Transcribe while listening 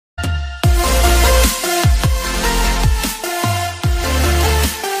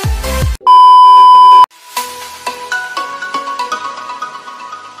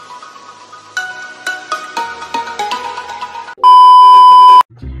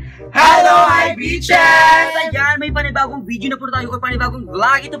Bitches! Ayan, may panibagong video na po tayo o panibagong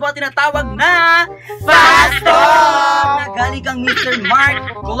vlog. Ito po ang tinatawag na bastos! Nagaling kang Mr. Mark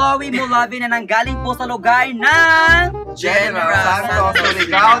Chloe Mulavi na nanggaling po sa lugar ng General Santos,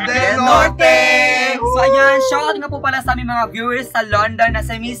 Surigao del Norte! So ayan, shoutout nga po pala sa aming mga viewers sa London na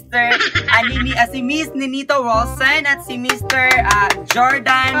si Mr. si Miss Ninito Wilson at si Mr.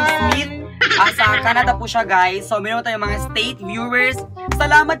 Jordan Smith. Sa Canada po siya, guys. So meron tayong mga state viewers.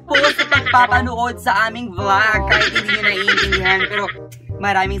 Salamat po sa pagpapanood sa aming vlog. Kahit hindi nyo naiintindihan, pero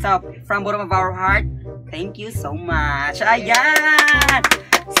maraming from bottom of our heart, thank you so much. Ayan!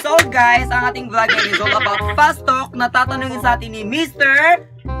 So guys, ang ating vlog ngayon is all about fast talk na tatanungin sa atin ni Mr.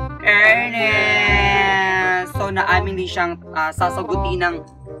 Ernest. So naamin din siyang sasagutin ng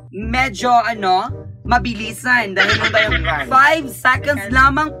medyo mabilisan dahil meron tayong 5 seconds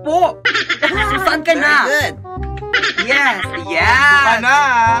lamang po. So saan ka na? Yes, yes.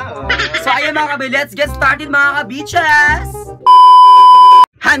 So ayan mga kabi, let's get started mga kabitches.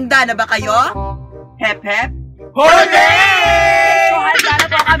 Handa na ba kayo? Hep hep hooray! So handa na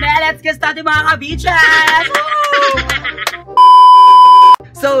po kami, let's get started mga kabitches.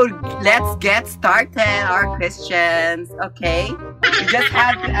 So let's get started our questions, okay? You just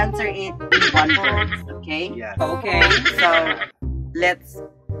have to answer it in one word, okay? Yes. Okay, so let's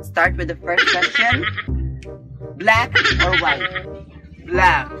start with the first question. Black or white?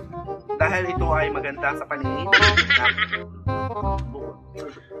 Black. Dahil ito ay maganda sa paningin.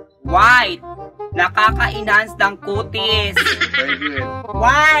 White. Nakaka-enhance ng kutis. Very good.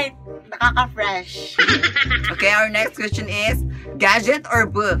 White. Nakaka-fresh. Okay, our next question is gadget or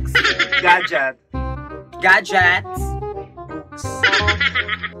books? Gadget. Gadgets.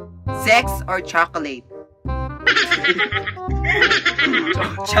 Sex or chocolate?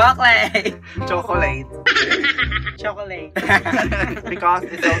 Chocolate. Chocolate. Chocolate. Because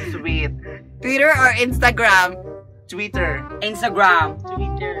it's so sweet. Twitter or Instagram? Twitter. Instagram.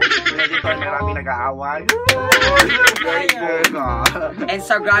 Twitter. Kaya dito ay marami nag-aaway. Very good.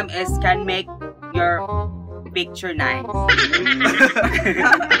 Instagram can make your picture nice.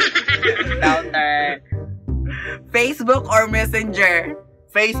 Louder. Facebook or Messenger?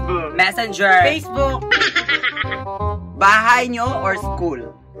 Facebook. Messenger. Facebook. Bahay nyo or school?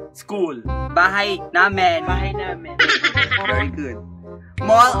 School. Bahay namin. Bahay namin. Very good.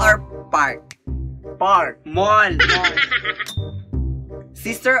 Mall or park? Park. Mall.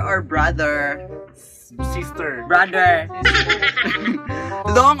 Sister or brother? Sister. Brother.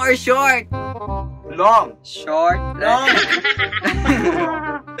 Long or short? Long. Short. Long.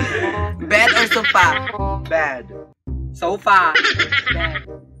 Bed or sofa? Bed. Sofa. Bed.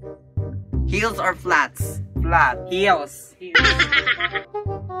 Heels or flats? Flat. Heels.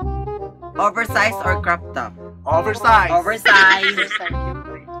 Oversized or crop top? Oversized. Oversized.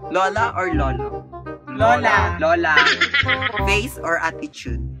 Siyempre. Lola or lolo? Lola. Lola. Face or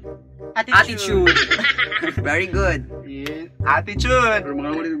attitude? Attitude. Very good. Yeah. Attitude.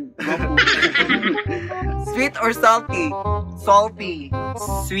 Sweet or salty? Salty.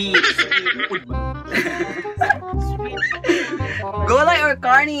 Sweet. Sweet. Gulay or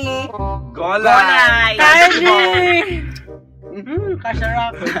carne? Golay. Carne.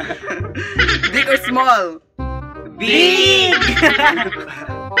 Kasarap. Big or small? Big.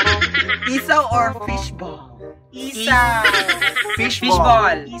 Isaw or fishball? Isaw.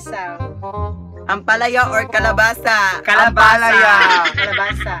 Fishball. Isaw. Ampalaya or kalabasa? Palaya.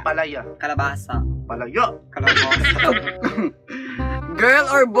 Kalabasa. Palaya. Kalabasa. Palaya. Kalabasa. Girl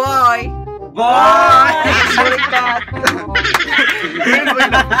or boy? Boy. Balikat.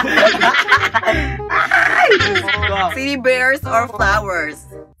 City bears or flowers?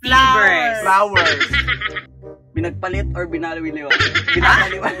 Flowers. Flowers. Binagpalit or binaliwala?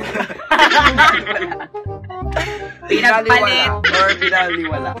 Binaliwala. Pinagpalit or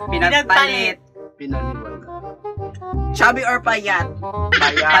binaliwala? Pinagpalit. Pinaliwala. Chubby or payat?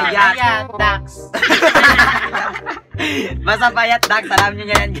 Payat. Payat. Dax. Basta payat, Dax. Alam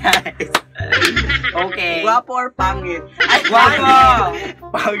nyo yan, guys. Okay. Guwapo or pangit? Ay, Guwapo.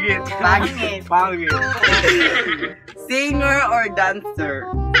 Pangit. Pangit. Pangit. Singer or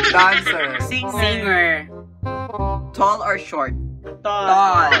dancer? Dancer. Singer. Tall or short?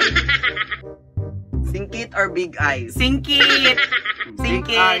 Tall. Singkit or big eyes? Singkit. Big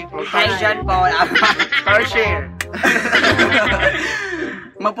eye. Hi, John Paul. Star share.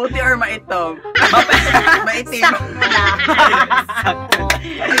 Maputi or maitom? Maitim.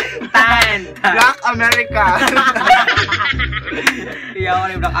 Tan. Black America. Iyaw ko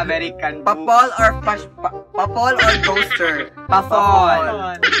yung Black American. Papol or ghoster?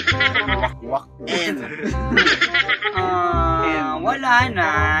 Papol. Wak. Wala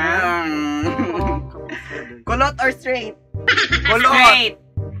na. Kulot or straight? Kulot. Straight.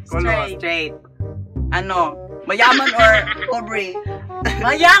 Kulot. Straight. Ano? Mayaman or pobre?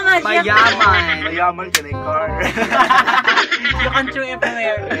 Mayaman siya. Mayaman. Mayaman ka na yung car. You can chew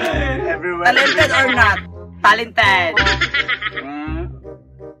everywhere. Everywhere. Talented or not? Talented.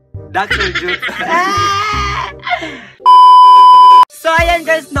 That's your joke. So ayan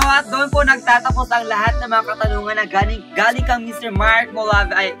guys, no, at doon po nagtatapos ang lahat ng mga katanungan na galing kang Mr. Mark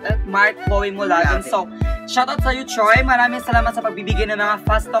Bowie Mulagan. So, shoutout sa iyo, Troy. Maraming salamat sa pagbibigay ng mga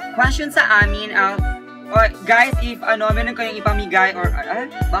fast talk questions sa amin. Guys, if meron kayong ipamigay or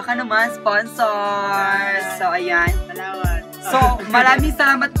baka naman sponsor. So, ayan. Salamat. So, maraming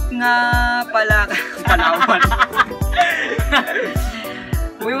salamat nga pala. Palawan.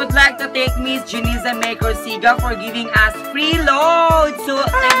 We would like to thank Miss Janiza Maker Siga for giving us free load. So,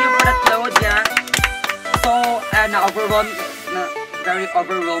 thank you for that load, yeah. So, very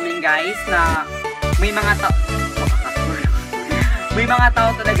overwhelming, guys, na may mga tao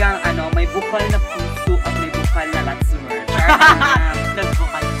talagang, may bukal na puso at may bukal na latsmer.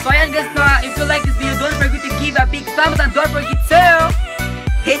 So, ayan, guys, if you like this video, don't forget to give a big thumbs up and don't forget to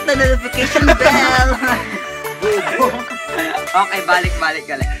hit the notification bell. Okay, balik.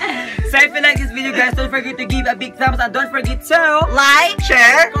 So if you like this video, guys, don't forget to give a big thumbs up and don't forget to Like,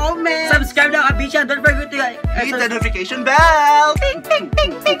 share, comment, subscribe na Kabicha and don't forget to hit the notification bell.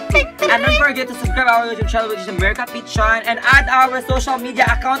 And don't forget to subscribe our YouTube channel, which is mercapichon, and add our social media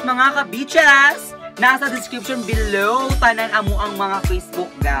account, mga Kabichas. Nasa description below, tanan amo ang mga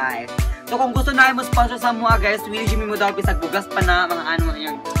Facebook, guys. So kung gusto na mo sponsor sa mga, guys, Willie Jimmy mo daw pisag bugas pa na mga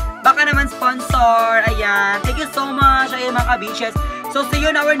yan. Baka naman sponsor. Ayan. Thank you so much. Ayan mga Kabichas. So see you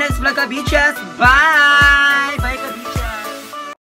in our next vlog, Kabichas. Bye!